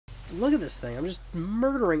Look at this thing. I'm just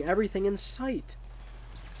murdering everything in sight.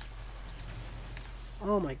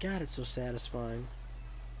 Oh my god, it's so satisfying.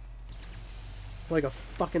 Like a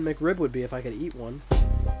fucking McRib would be if I could eat one.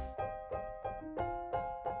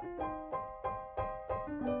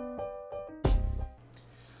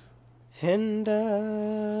 And I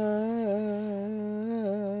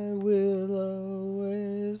will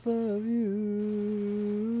always love you.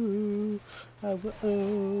 I will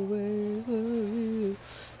always love you.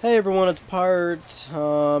 Hey everyone, it's part 7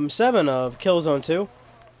 of Killzone 2.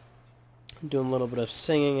 I'm doing a little bit of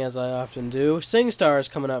singing as I often do. SingStar is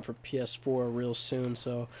coming out for PS4 real soon,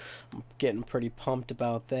 so I'm getting pretty pumped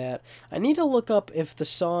about that. I need to look up if the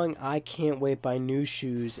song I Can't Wait by New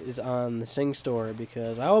Shoes is on the SingStore,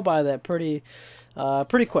 because I will buy that pretty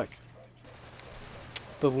quick.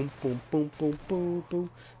 Boom boom boom boom boom boom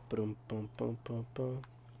boom boom boom boom boom.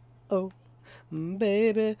 Oh,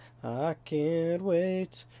 baby, I can't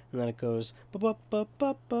wait. And then it goes ba ba ba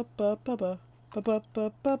ba ba ba ba ba ba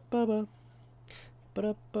ba ba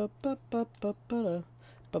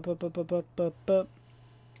ba ba.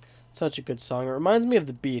 Such a good song. It reminds me of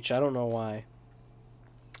the beach. I don't know why.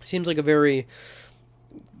 Seems like a very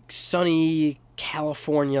sunny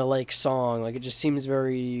California-like song. Like, it just seems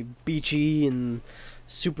very beachy and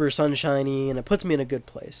super sunshiny, and it puts me in a good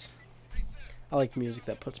place. I like music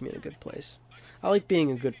that puts me in a good place. I like being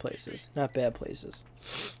in good places, not bad places.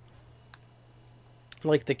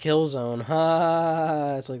 Like the Killzone.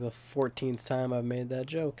 Ha! It's like the 14th time I've made that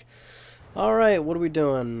joke. Alright, what are we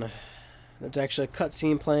doing? There's actually a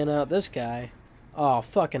cutscene playing out. This guy. Oh,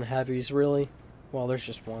 fucking heavies, really? Well, there's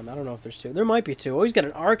just one. I don't know if there's two. There might be two. Oh, he's got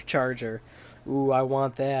an arc charger. Ooh, I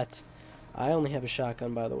want that. I only have a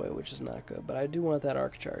shotgun, by the way, which is not good. But I do want that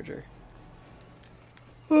arc charger.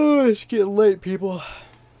 Oh, it's getting late, people.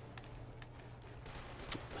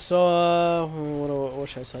 So, what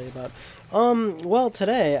should I tell you about? Well,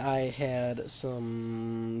 today I had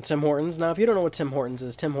some Tim Hortons. Now, if you don't know what Tim Hortons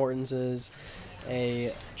is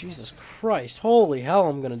a... Jesus Christ, holy hell,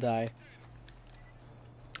 I'm gonna die.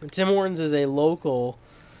 Tim Hortons is a local...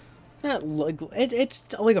 Not like... It's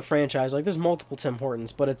like a franchise. Like, there's multiple Tim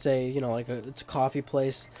Hortons, but it's a, you know, like it's a coffee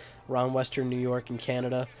place around Western New York and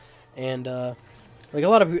Canada. And, like, a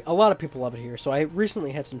lot of people love it here. So I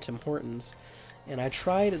recently had some Tim Hortons. And I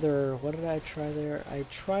tried their... What did I try there? I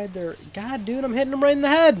tried their... God, dude, I'm hitting him right in the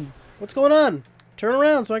head! What's going on? Turn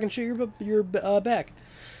around so I can shoot your back.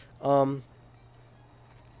 I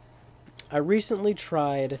recently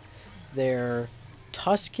tried their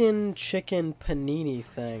Tuscan chicken panini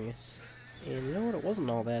thing. And you know what? It wasn't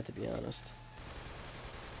all that, to be honest.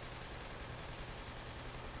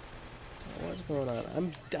 What's going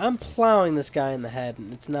on? I'm plowing this guy in the head,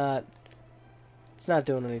 and it's not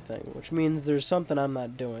doing anything, which means there's something I'm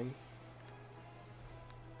not doing.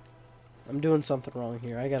 I'm doing something wrong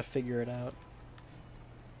here. I gotta figure it out.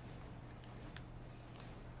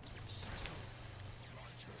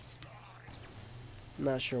 I'm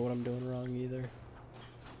not sure what I'm doing wrong either.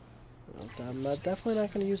 I'm definitely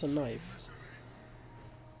not gonna use a knife.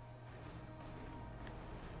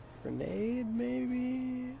 Grenade,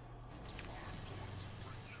 maybe?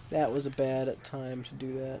 That was a bad time to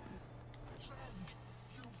do that.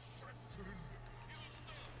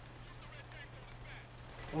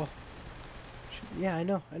 Oh. Yeah, I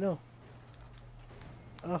know.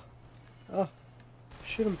 Oh.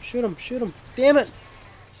 Shoot him. Damn it!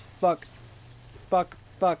 Fuck.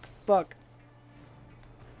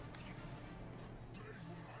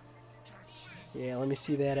 Yeah, let me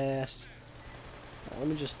see that ass. Let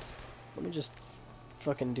me just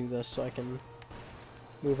fucking do this so I can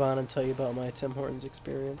move on and tell you about my Tim Hortons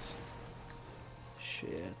experience.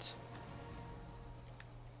 Shit.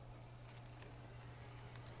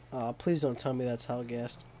 Please don't tell me that's how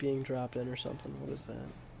gas being dropped in or something. What is that?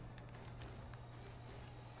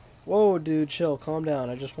 Whoa, dude, chill. Calm down.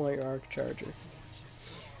 I just want your arc charger.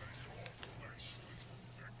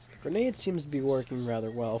 Grenade seems to be working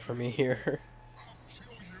rather well for me here.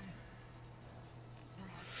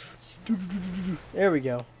 There we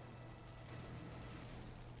go.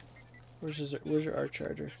 Where's your arc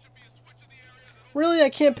charger? Really? I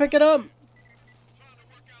can't pick it up?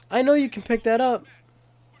 I know you can pick that up.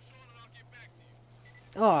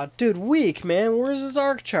 Aw, oh, dude, weak, man. Where's his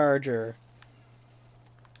arc charger?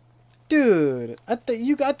 Dude, I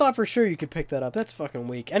thought for sure you could pick that up. That's fucking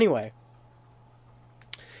weak. Anyway.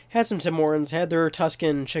 Had some Tim Hortons, had their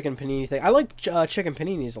Tuscan chicken panini thing. I like chicken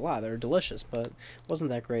paninis a lot. They're delicious, but it wasn't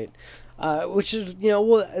that great. Which is, you know,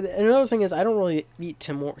 well, another thing is I don't really eat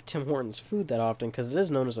Tim Hortons food that often because it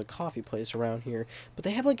is known as a coffee place around here. But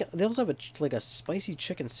they have they also have like a spicy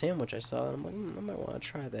chicken sandwich I saw, and I'm like, I might want to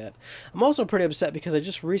try that. I'm also pretty upset because I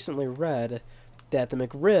just recently read that the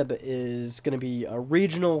McRib is going to be a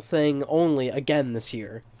regional thing only again this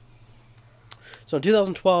year. So in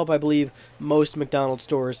 2012, I believe most McDonald's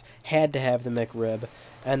stores had to have the McRib.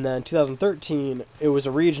 And then 2013, it was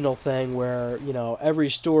a regional thing where, you know, every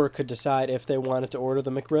store could decide if they wanted to order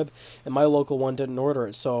the McRib. And my local one didn't order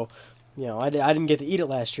it. So, you know, I didn't get to eat it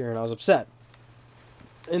last year and I was upset.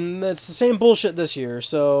 And that's the same bullshit this year.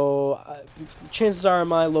 So chances are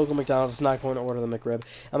my local McDonald's is not going to order the McRib.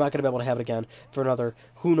 I'm not going to be able to have it again for another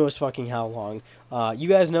who knows fucking how long. You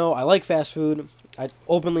guys know I like fast food. I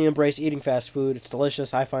openly embrace eating fast food. It's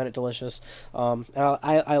delicious. I find it delicious. And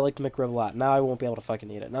I like the McRib a lot. Now I won't be able to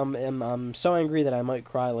fucking eat it. Now I'm so angry that I might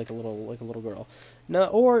cry like a little girl. No,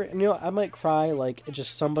 or you know, I might cry like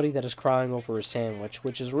just somebody that is crying over a sandwich,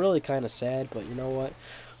 which is really kind of sad. But you know what?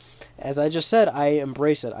 As I just said, I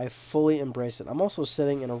embrace it. I fully embrace it. I'm also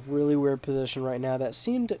sitting in a really weird position right now that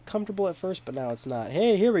seemed comfortable at first, but now it's not.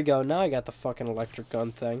 Hey, here we go. Now I got the fucking electric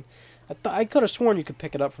gun thing. I could have sworn you could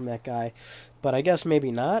pick it up from that guy, but I guess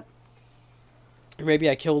maybe not. Or maybe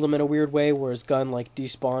I killed him in a weird way where his gun, like,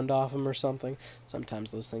 despawned off him or something.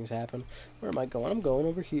 Sometimes those things happen. Where am I going? I'm going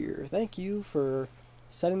over here. Thank you for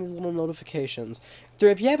setting these little notifications.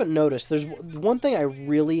 If you haven't noticed, there's one thing I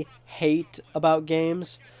really hate about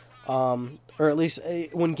games, or at least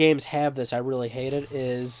when games have this, I really hate it,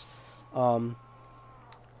 is I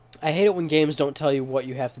hate it when games don't tell you what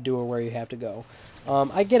you have to do or where you have to go.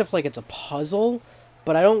 I get if, like, it's a puzzle,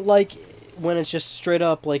 but I don't like when it's just straight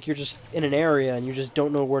up, like, you're just in an area and you just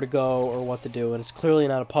don't know where to go or what to do, and it's clearly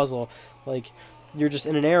not a puzzle. Like, you're just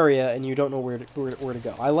in an area and you don't know where to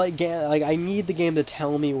go. I need the game to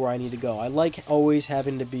tell me where I need to go. I like always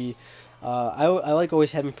having to be... I like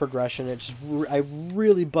always having progression. It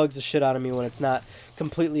really bugs the shit out of me when it's not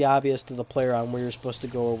completely obvious to the player on where you're supposed to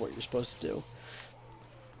go or what you're supposed to do.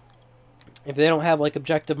 If they don't have, like,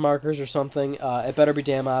 objective markers or something, it better be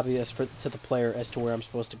damn obvious to the player as to where I'm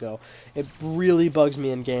supposed to go. It really bugs me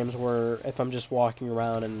in games where if I'm just walking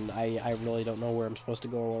around and I really don't know where I'm supposed to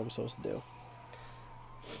go or what I'm supposed to do.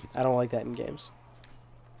 I don't like that in games.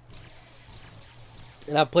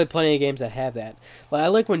 And I've played plenty of games that have that. Like, I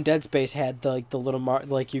like when Dead Space had the little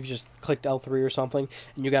like you just clicked L3 or something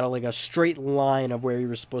and you got a straight line of where you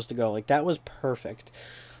were supposed to go. Like, that was perfect.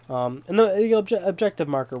 And the objective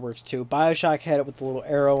marker works too. BioShock had it with the little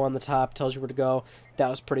arrow on the top, tells you where to go. That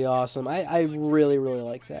was pretty awesome. I really, really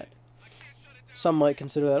like that. Some might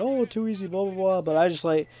consider that, oh, too easy, blah, blah, blah. But I just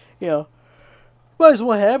like, you know, might as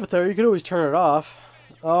well have it there. You can always turn it off.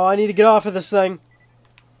 Oh, I need to get off of this thing.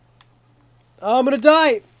 Oh, I'm gonna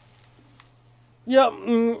die. Yep.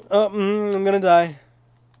 I'm gonna die.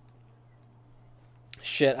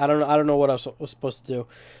 Shit, I don't know what I was supposed to do.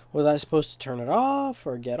 Was I supposed to turn it off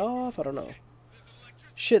or get off? I don't know.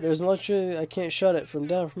 Shit, there's an electric... I can't shut it from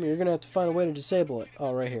down from here. You're gonna have to find a way to disable it.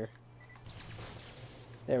 Oh, right here.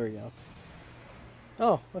 There we go.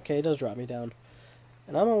 Oh, okay, it does drop me down.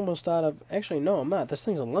 And I'm almost out of... Actually, no, I'm not. This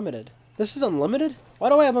thing's unlimited. This is unlimited? Why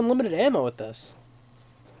do I have unlimited ammo with this?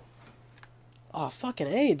 Oh, fucking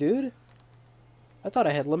A, dude. I thought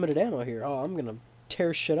I had limited ammo here. Oh, I'm gonna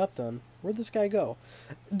tear shit up then. Where'd this guy go?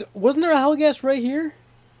 Wasn't there a Hellgas right here?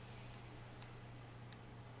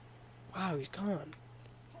 Wow, he's gone.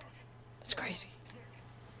 That's crazy.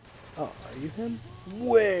 Oh, are you him?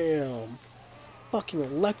 Wham! Fucking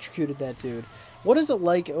electrocuted that dude. What is it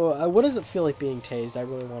like? What does it feel like being tased? I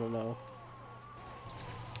really want to know.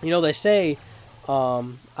 You know, they say,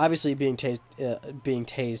 obviously being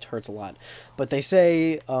tased hurts a lot, but they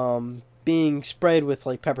say being sprayed with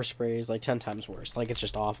like pepper spray is like 10 times worse. Like, it's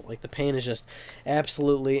just awful. Like, the pain is just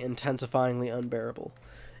absolutely intensifyingly unbearable.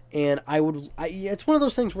 And it's one of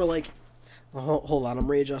those things where, like, hold on,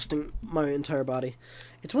 I'm readjusting my entire body.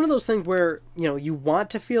 It's one of those things where, you know, you want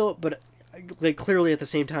to feel it, but, like, clearly at the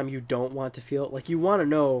same time you don't want to feel it. Like, you want to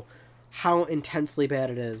know how intensely bad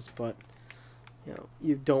it is, but, you know,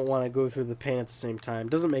 you don't want to go through the pain at the same time.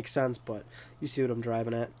 Doesn't make sense, but you see what I'm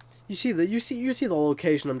driving at. You see the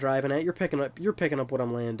location I'm driving at. You're picking up what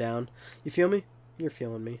I'm laying down. You feel me? You're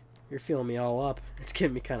feeling me. You're feeling me all up. It's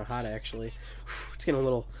getting me kind of hot, actually. It's getting a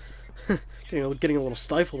little, getting a little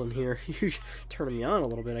stifled in here. You're turning me on a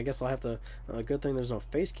little bit. I guess I'll have to. Good thing there's no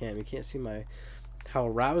face cam. You can't see how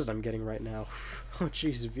aroused I'm getting right now. Oh,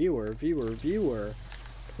 jeez, viewer,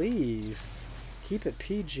 please keep it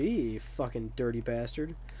PG, fucking dirty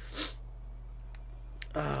bastard.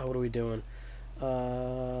 What are we doing?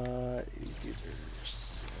 These dudes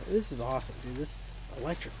are... This is awesome, dude. This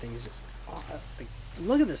electric thing is just... like,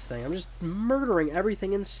 look at this thing. I'm just murdering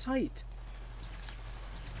everything in sight.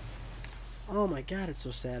 Oh my god, it's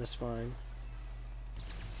so satisfying.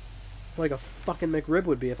 Like a fucking McRib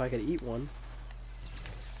would be if I could eat one.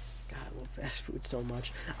 God, I love fast food so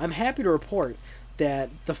much. I'm happy to report that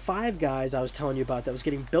the Five Guys I was telling you about that was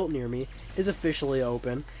getting built near me is officially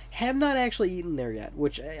open. Have not actually eaten there yet,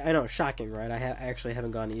 which I know is shocking, right? I actually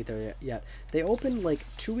haven't gone to eat there yet. They opened like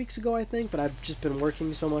 2 weeks ago, I think, but I've just been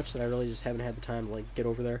working so much that I really just haven't had the time to like get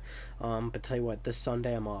over there. But tell you what, this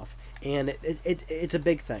Sunday I'm off, and it's a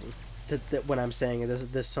big thing that when I'm saying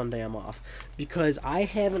this Sunday I'm off, because I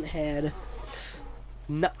haven't had...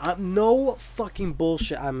 No fucking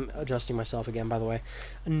bullshit. I'm adjusting myself again, by the way.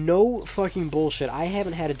 No fucking bullshit. I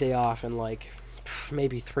haven't had a day off in like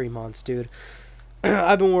maybe 3 months, dude.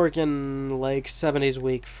 I've been working like 7 days a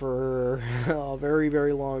week for a very,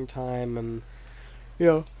 very long time, and you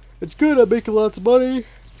know, it's good. I'm making lots of money.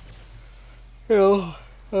 You know,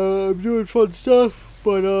 I'm doing fun stuff,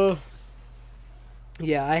 but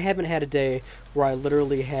yeah, I haven't had a day where I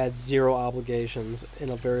literally had 0 obligations in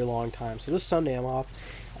a very long time. So this Sunday I'm off.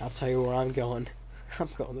 I'll tell you where I'm going. I'm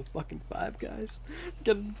going to fucking Five Guys.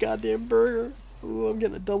 Getting a goddamn burger. Ooh, I'm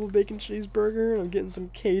getting a double bacon cheeseburger. I'm getting some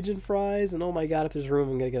Cajun fries. And oh my god, if there's room,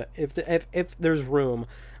 I'm gonna get if there's room,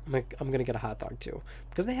 I'm gonna get a hot dog too,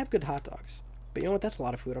 because they have good hot dogs. But you know what? That's a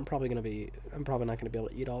lot of food. I'm probably not gonna be able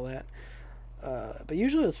to eat all that. But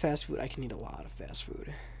usually with fast food, I can eat a lot of fast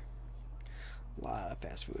food.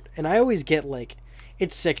 And I always get like,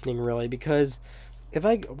 it's sickening really, because if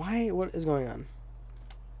what is going on?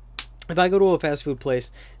 If I go to a fast food place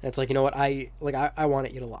and it's like, you know what, I want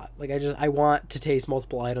to eat a lot. Like I want to taste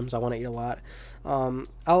multiple items. I want to eat a lot. I'll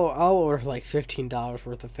order like $15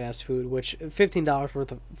 worth of fast food, which $15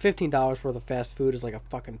 worth of fast food is like a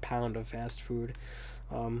fucking pound of fast food.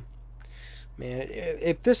 Man,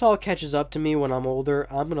 if this all catches up to me when I'm older,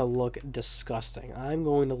 I'm going to look disgusting. I'm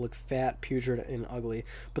going to look fat, putrid, and ugly.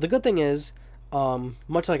 But the good thing is,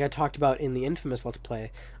 much like I talked about in the infamous Let's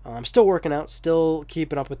Play, I'm still working out, still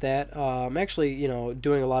keeping up with that. I'm actually, you know,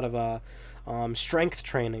 doing a lot of strength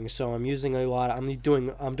training, so I'm using a lot. I'm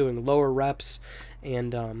doing lower reps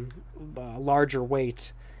and larger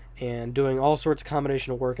weight, and doing all sorts of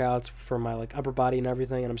combination of workouts for my like upper body and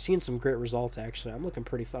everything, and I'm seeing some great results actually. I'm looking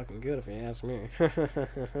pretty fucking good if you ask me.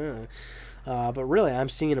 But really, I'm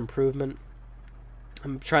seeing an improvement.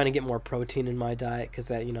 I'm trying to get more protein in my diet because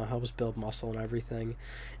that, you know, helps build muscle and everything,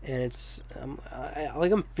 and it's I'm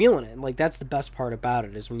feeling it. Like that's the best part about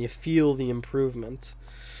it, is when you feel the improvement.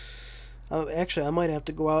 Actually, I might have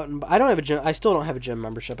to go out and... I don't have a gym. I still don't have a gym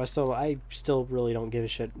membership. I still really don't give a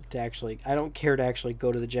shit to actually... I don't care to actually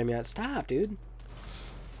go to the gym yet. Stop, dude.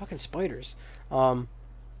 Fucking spiders. But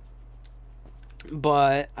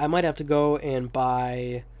I might have to go and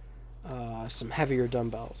buy some heavier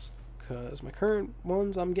dumbbells, because my current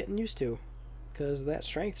ones I'm getting used to because of that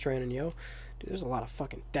strength training, yo. Dude, there's a lot of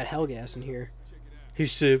fucking dead hell gas in here. Hey,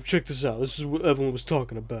 Civ, check this out. This is what Evelyn was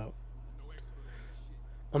talking about.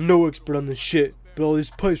 I'm no expert on this shit, but all these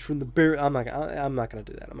pipes from the bear... I'm not gonna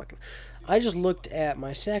do that. I just looked at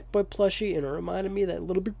my Sackboy plushie, and it reminded me that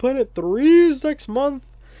Little Big Planet 3 is next month.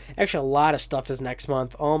 Actually, a lot of stuff is next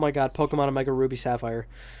month. Oh my god, Pokemon Omega Ruby Sapphire.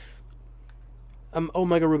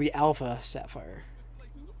 Omega Ruby Alpha Sapphire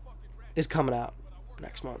is coming out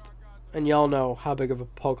next month. And y'all know how big of a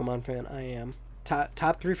Pokemon fan I am.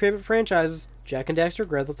 Top 3 favorite franchises: Jak and Daxter,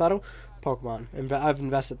 Grand Theft Auto, Pokemon. And I've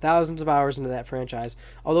invested thousands of hours into that franchise.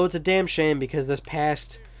 Although it's a damn shame, because this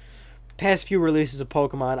past few releases of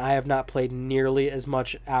Pokemon, I have not played nearly as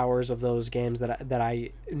much hours of those games that I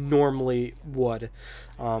normally would.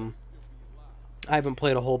 I haven't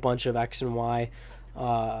played a whole bunch of X and Y,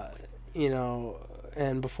 you know,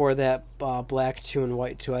 and before that, Black 2 and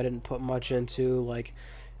White 2, I didn't put much into. Like,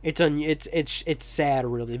 it's sad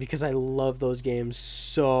really, because I love those games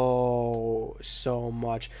so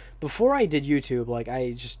much. Before I did YouTube, like,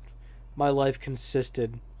 my life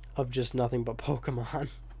consisted of just nothing but Pokemon.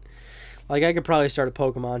 Like, I could probably start a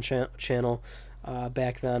Pokemon channel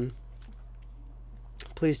back then.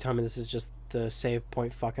 Please tell me this is just the save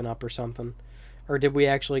point fucking up or something. Or did we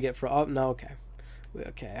actually get oh no, okay.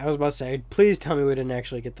 Okay, I was about to say, please tell me we didn't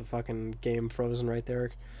actually get the fucking game frozen right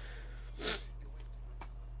there.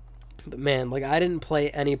 But man, like, I didn't play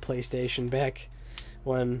any PlayStation back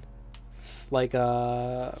when, like,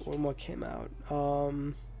 when what came out?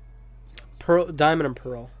 Diamond and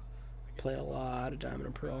Pearl. Played a lot of Diamond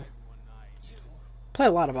and Pearl. Played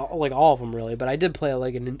a lot of, like, all of them really, but I did play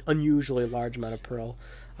like an unusually large amount of Pearl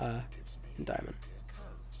and Diamond.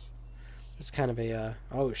 It's kind of a,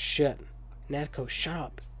 oh shit. Natko, shut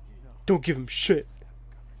up. Don't give him shit.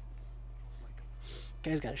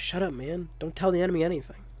 Guys gotta shut up, man. Don't tell the enemy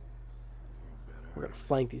anything. We're gonna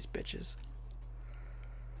flank these bitches.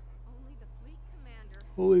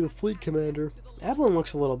 Only the fleet commander. Evelyn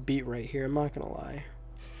looks a little beat right here, I'm not gonna lie.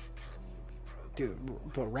 Dude,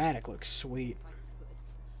 but Radek looks sweet.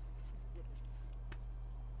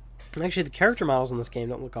 Actually, the character models in this game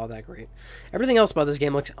don't look all that great. Everything else about this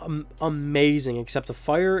game looks amazing, except the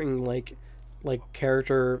fire and like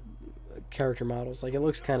character models. Like, it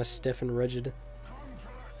looks kind of stiff and rigid.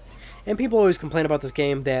 And people always complain about this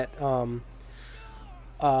game that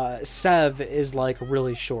Sev is like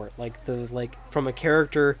really short. Like from a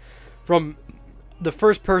character, from the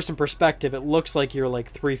first person perspective, it looks like you're like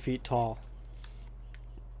 3 feet tall.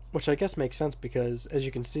 Which I guess makes sense because, as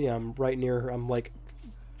you can see, I'm right near her. I'm like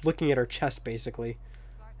looking at her chest, basically.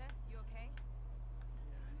 Garza, you okay?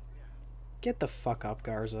 Get the fuck up,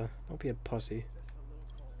 Garza. Don't be a pussy.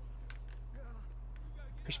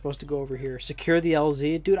 You're supposed to go over here. Secure the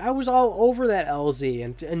LZ. Dude, I was all over that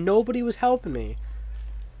LZ, and nobody was helping me.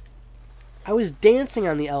 I was dancing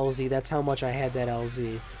on the LZ. That's how much I had that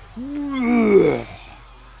LZ.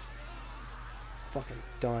 Fucking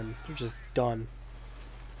done. You're just done.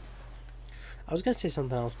 I was going to say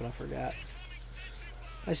something else, but I forgot.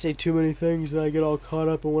 I say too many things, and I get all caught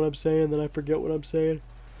up in what I'm saying, then I forget what I'm saying.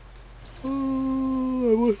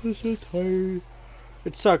 Oh, I wasn't so tired.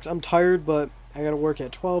 It sucks. I'm tired, but I got to work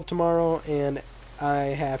at 12 tomorrow, and I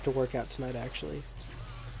have to work out tonight, actually.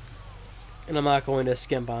 And I'm not going to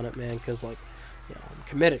skimp on it, man, because, like, you know, I'm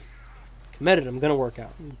committed. Committed. I'm going to work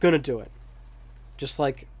out. I'm going to do it. Just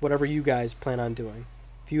like whatever you guys plan on doing.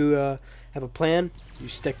 If you have a plan, you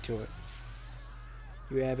stick to it.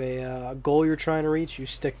 You have a goal you're trying to reach, you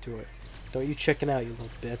stick to it. Don't you chicken out, you little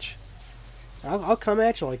bitch. I'll come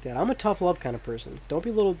at you like that. I'm a tough love kind of person. Don't be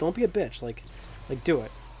a bitch. Like do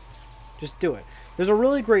it. Just do it. There's a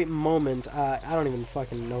really great moment. I don't even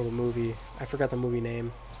fucking know the movie. I forgot the movie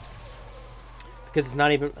name. Because it's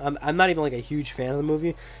not even. I'm not even like a huge fan of the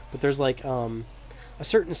movie. But there's like a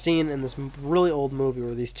certain scene in this really old movie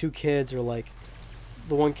where these two kids are like,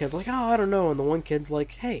 the one kid's like, oh, I don't know, and the one kid's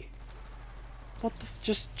like, hey. What the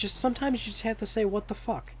just sometimes you just have to say what the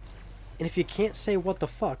fuck. And if you can't say what the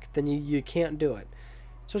fuck, then you can't do it.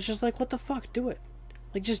 So it's just like, what the fuck, do it.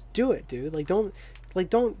 Like, just do it, dude. Like don't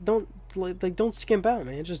skimp out,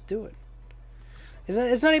 man. Just do it.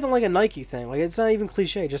 It's not even like a Nike thing. Like, it's not even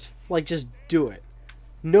cliche. Just do it.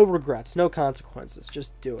 No regrets, no consequences.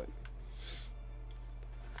 Just do it.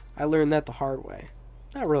 I learned that the hard way.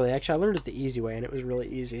 Not really, actually. I learned it the easy way, and it was really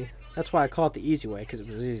easy. That's why I call it the easy way, because it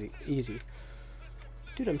was easy.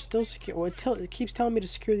 Dude, I'm still secure. Well, it keeps telling me to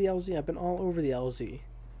secure the LZ. I've been all over the LZ.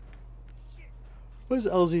 What does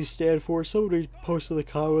LZ stand for? Somebody post in the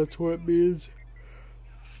comments what it means.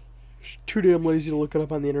 Too damn lazy to look it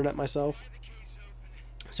up on the internet myself.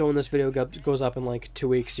 So when this video goes up in like 2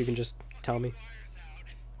 weeks, you can just tell me.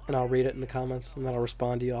 And I'll read it in the comments, and then I'll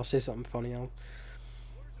respond to you. I'll say something funny. I'll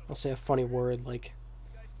say a funny word like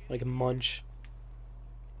munch.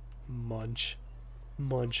 Munch.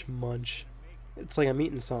 Munch, munch. It's like I'm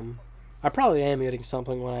eating something. I probably am eating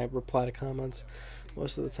something when I reply to comments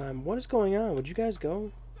most of the time. What is going on? Would you guys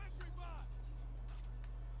go?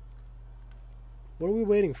 What are we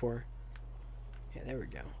waiting for? Yeah, there we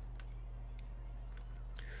go.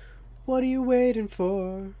 What are you waiting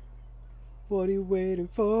for? What are you waiting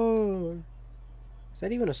for? Is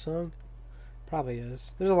that even a song? Probably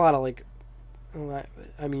is. There's a lot of like,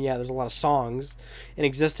 I mean, yeah, there's a lot of songs in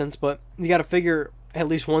existence, but you gotta figure at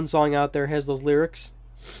least one song out there has those lyrics.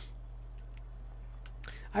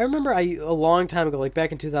 I remember a long time ago, like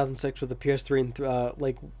back in 2006 with the PS3 and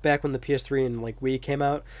like back when the PS3 and like Wii came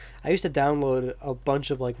out, I used to download a bunch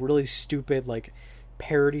of like really stupid like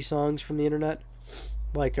parody songs from the internet.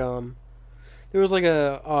 Like there was like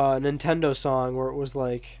a Nintendo song where it was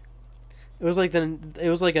like a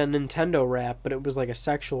Nintendo rap, but it was like a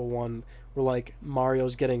sexual one where like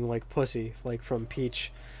Mario's getting like pussy like from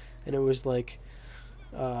Peach, and it was like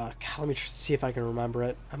God, let me see if I can remember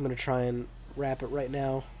it. I'm gonna try and rap it right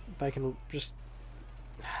now if I can just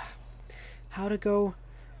how'd it go.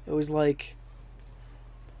 It was like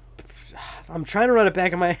I'm trying to run it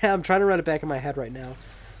back in my head. I'm trying to run it back in my head right now.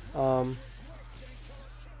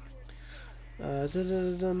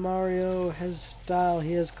 Mario has style,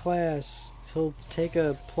 he has class. He'll take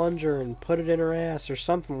a plunger and put it in her ass or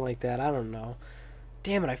something like that. I don't know.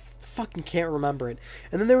 Damn it, I fucking can't remember it.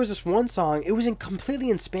 And then there was this one song. It was completely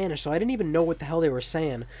in Spanish, so I didn't even know what the hell they were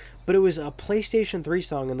saying. But it was a PlayStation 3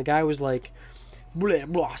 song, and the guy was like, blah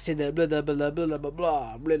blah, say that blah blah blah blah blah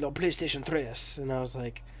blah blah blah PlayStation 3, and I was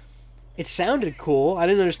like, it sounded cool. I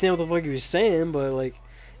didn't understand what the fuck he was saying, but like,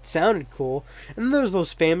 it sounded cool. And then there's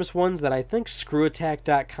those famous ones that I think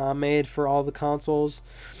ScrewAttack.com made for all the consoles.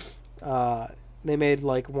 They made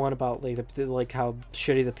like one about like how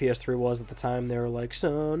shitty the PS3 was at the time. They were like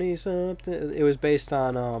Sony something. It was based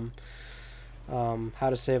on How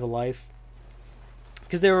to Save a Life,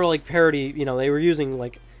 because they were like parody. You know, they were using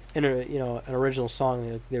like an original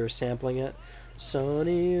song. They were sampling it.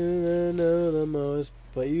 Sony, you know the most,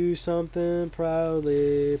 but you something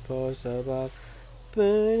proudly post about.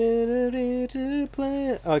 To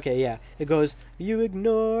play. Okay, yeah. It goes, you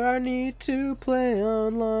ignore our need to play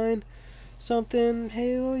online. Something,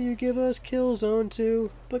 Halo, you give us Killzone 2,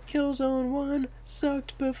 but Killzone 1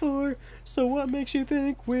 sucked before, so what makes you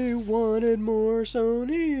think we wanted more?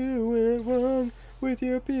 Sony, you went wrong with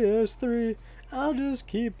your PS3. I'll just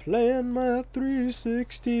keep playing my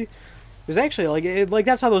 360. It was actually, like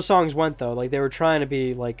that's how those songs went, though. Like, they were trying to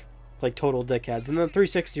be, like total dickheads. And the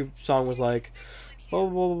 360 song was like, blah,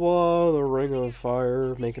 blah, blah, blah, the Ring of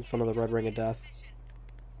Fire, making fun of the Red Ring of Death.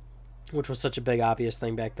 Which was such a big, obvious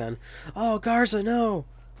thing back then. Oh, Garza, no!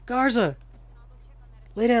 Garza!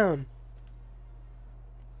 Lay down!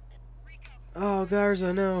 Oh,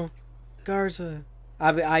 Garza, no! Garza!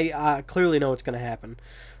 I clearly know what's going to happen.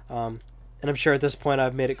 And I'm sure at this point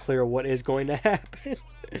I've made it clear what is going to happen.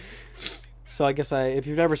 So I guess if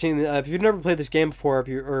you've never played this game before, if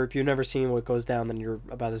you've never seen what goes down, then you're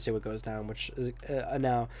about to see what goes down, which is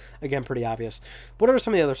now again pretty obvious. What are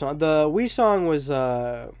some of the other songs? The Wii song was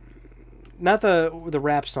not the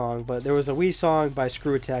rap song, but there was a Wii song by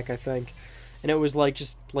Screw Attack, I think, and it was like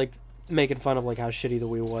just like making fun of like how shitty the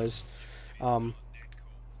Wii was.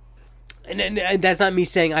 And that's not me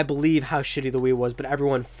saying I believe how shitty the Wii was, but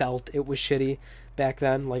everyone felt it was shitty back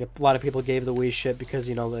then. Like, a lot of people gave the Wii shit because,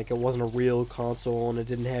 you know, like, it wasn't a real console and it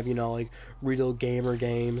didn't have, you know, like, real gamer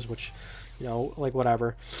games, which, you know, like,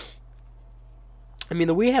 whatever. I mean,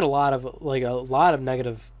 the Wii had a lot of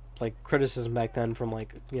negative, like, criticism back then from,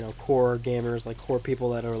 like, you know, core gamers, like, core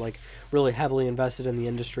people that are, like, really heavily invested in the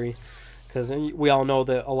industry. Because we all know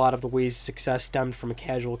that a lot of the Wii's success stemmed from a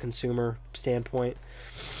casual consumer standpoint.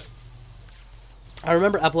 I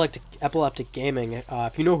remember Epileptic Gaming.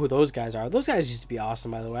 If you know who those guys are, those guys used to be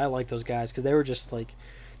awesome. By the way, I like those guys because they were just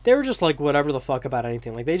like whatever the fuck about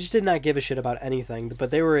anything. Like, they just did not give a shit about anything.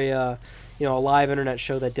 But they were a live internet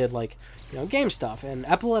show that did, like, you know, game stuff. And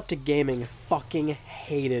Epileptic Gaming fucking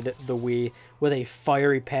hated the Wii with a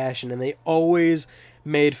fiery passion, and they always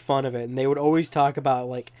made fun of it. And they would always talk about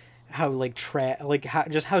like how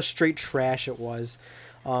how straight trash it was.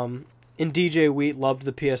 And DJ Wheat loved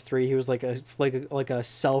the PS3. He was like a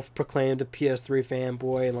self-proclaimed PS3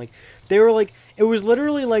 fanboy, and like they were like, it was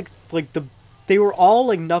literally they were all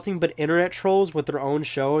like nothing but internet trolls with their own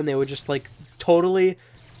show, and they would just like totally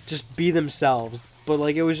just be themselves. But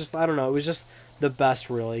like, it was just, I don't know, it was just the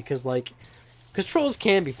best, really, because trolls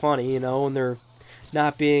can be funny, you know, and they're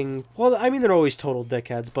not being, well, I mean, they're always total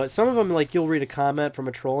dickheads, but some of them, like, you'll read a comment from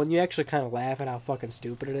a troll and you actually kind of laugh at how fucking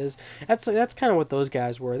stupid it is. That's kind of what those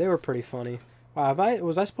guys were. They were pretty funny. Wow,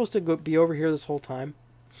 was I supposed to be over here this whole time?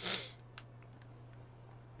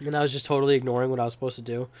 And I was just totally ignoring what I was supposed to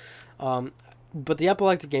do. But the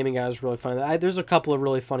Epileptic Gaming guy was really funny. There's a couple of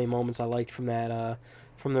really funny moments I liked from that,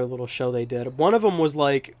 from their little show they did. One of them was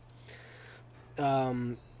like,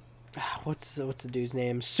 what's the dude's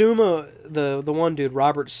name? Suma, the one dude,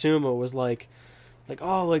 Robert Suma, was like,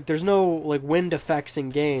 oh, like, there's no, like, wind effects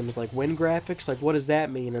in games, like, wind graphics, like, what does that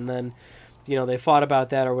mean? And then, you know, they fought about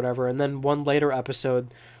that or whatever, and then one later episode,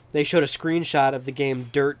 they showed a screenshot of the game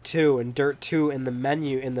Dirt 2, and Dirt 2 in the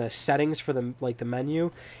menu, in the settings for the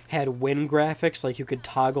menu, had wind graphics, like, you could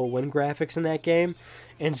toggle wind graphics in that game.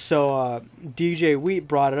 And so DJ Wheat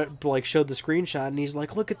brought it up, like, showed the screenshot, and he's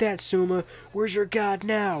like, look at that, Suma, where's your god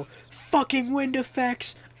now? Fucking wind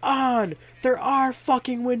effects on! There are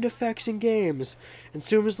fucking wind effects in games. And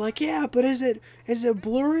Suma's like, yeah, but is it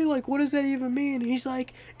blurry? Like, what does that even mean? And he's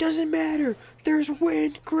like, doesn't matter, there's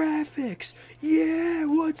wind graphics. Yeah,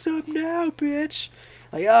 what's up now, bitch?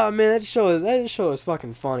 Like, oh man, that show is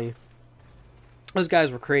fucking funny. Those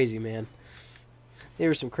guys were crazy, man. They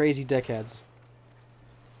were some crazy dickheads.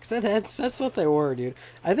 Cause that's what they were, dude.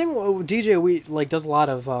 I think DJ Wheat, like, does a lot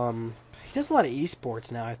of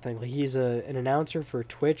esports now. I think, like, he's an announcer for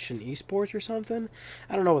Twitch and esports or something.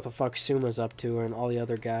 I don't know what the fuck Suma's up to, and all the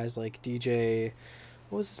other guys, like DJ,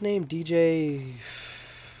 what was his name? DJ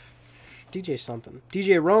something.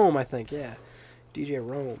 DJ Rome, I think. Yeah, DJ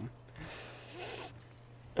Rome.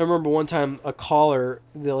 I remember one time a caller,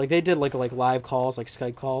 they did like live calls, like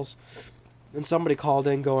Skype calls. and somebody called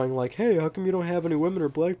in going like, "Hey, how come you don't have any women or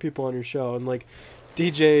black people on your show?" And like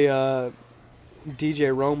DJ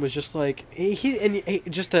Rome was just like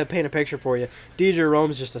just to paint a picture for you, DJ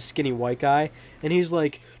Rome's just a skinny white guy, and he's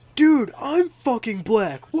like, "Dude, I'm fucking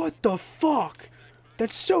black. What the fuck?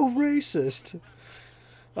 That's so racist."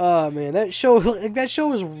 Oh man, that show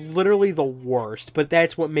was literally the worst, but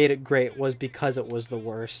that's what made it great, was because it was the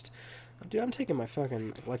worst. Dude, I'm taking my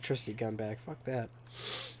fucking electricity gun back. Fuck that.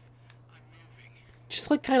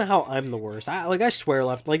 Just like kind of how I'm the worst. I swear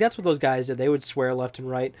left. Like that's what those guys did. They would swear left and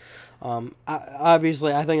right.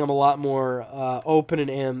 Obviously, I think I'm a lot more open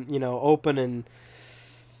and open and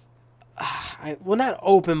well, not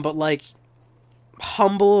open, but like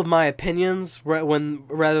humble of my opinions. When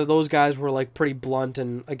rather those guys were like pretty blunt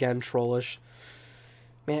and again trollish.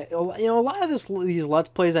 Man, a lot of these Let's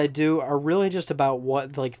Plays I do are really just about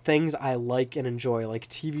what like things I like and enjoy, like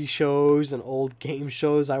TV shows and old game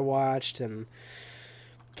shows I watched and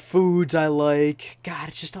foods I like. God,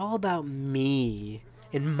 it's just all about me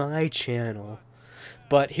and my channel.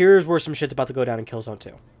 But here's where some shit's about to go down in Killzone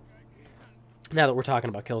 2. Now that we're talking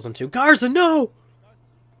about Killzone 2. Garza, no!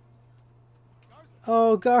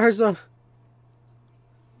 Oh, Garza.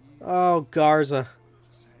 Oh, Garza.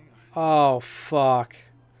 Oh, fuck.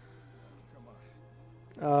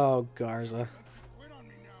 Oh, Garza.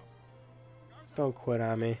 Don't quit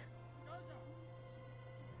on me.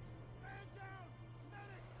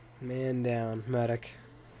 Man down, medic.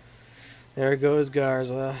 There goes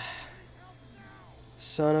Garza.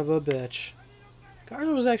 Son of a bitch.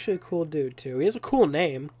 Garza was actually a cool dude, too. He has a cool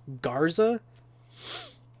name. Garza.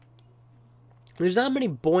 There's not many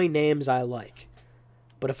boy names I like.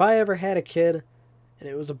 But if I ever had a kid, and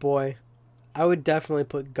it was a boy, I would definitely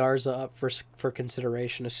put Garza up for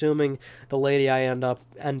consideration, assuming the lady I end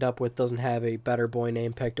up with doesn't have a better boy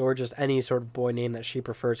name picked, or just any sort of boy name that she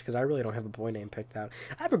prefers, because I really don't have a boy name picked out.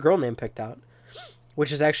 I have a girl name picked out,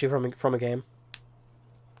 which is actually from a game.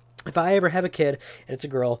 If I ever have a kid, and it's a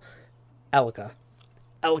girl, Elika.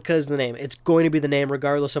 Elika is the name. It's going to be the name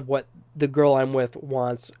regardless of what the girl I'm with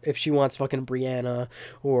wants. If she wants fucking Brianna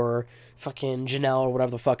or fucking Janelle or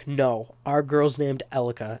whatever the fuck. No. Our girl's named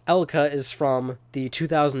Elika. Elika is from the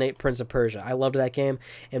 2008 Prince of Persia. I loved that game.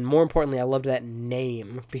 And more importantly, I loved that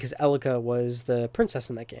name because Elika was the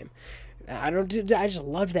princess in that game. I just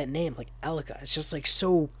loved that name. Like Elika. It's just like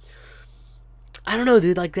so... I don't know,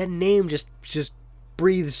 dude. Like that name just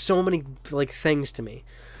breathes so many like things to me.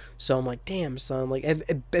 So I'm like, damn, son. Like,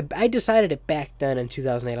 I decided it back then in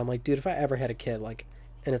 2008. I'm like, dude, if I ever had a kid, like,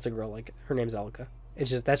 and it's a girl, like, her name's Elika.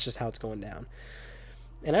 That's just how it's going down.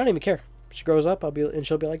 And I don't even care. She grows up,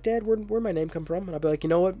 she'll be like, Dad, where'd my name come from? And I'll be like, you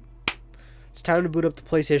know what? It's time to boot up the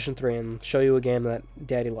PlayStation 3 and show you a game that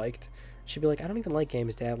Daddy liked. She'd be like, I don't even like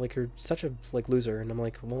games, Dad. Like, you're such a like loser. And I'm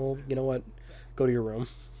like, well, you know what? Go to your room.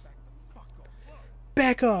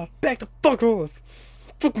 Back off. Back the fuck off.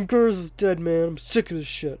 Fucking girls is dead, man. I'm sick of this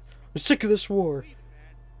shit. I'm sick of this war.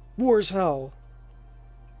 War is hell.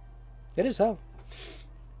 It is hell.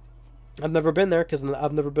 I've never been there because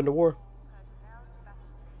I've never been to war.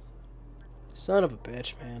 Son of a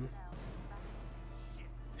bitch, man.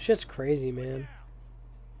 Shit's crazy, man.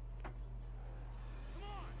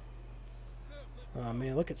 Oh,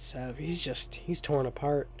 man, look at Sev. He's torn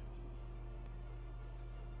apart.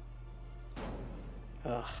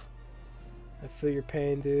 Ugh. I feel your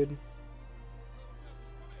pain, dude.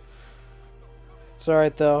 It's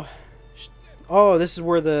alright, though. Oh, this is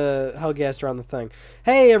where the Hellgaster on the thing.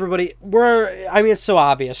 Hey, everybody. I mean, it's so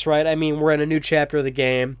obvious, right? I mean, we're in a new chapter of the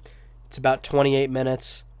game. It's about 28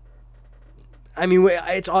 minutes. I mean,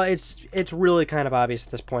 it's really kind of obvious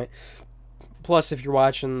at this point. Plus, if you're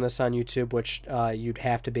watching this on YouTube, which you'd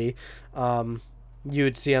have to be, you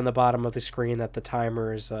would see on the bottom of the screen that the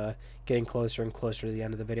timer is getting closer and closer to the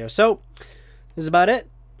end of the video. So, this is about it.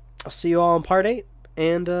 I'll see you all in part 8,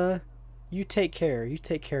 and you take care. You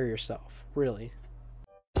take care of yourself, really.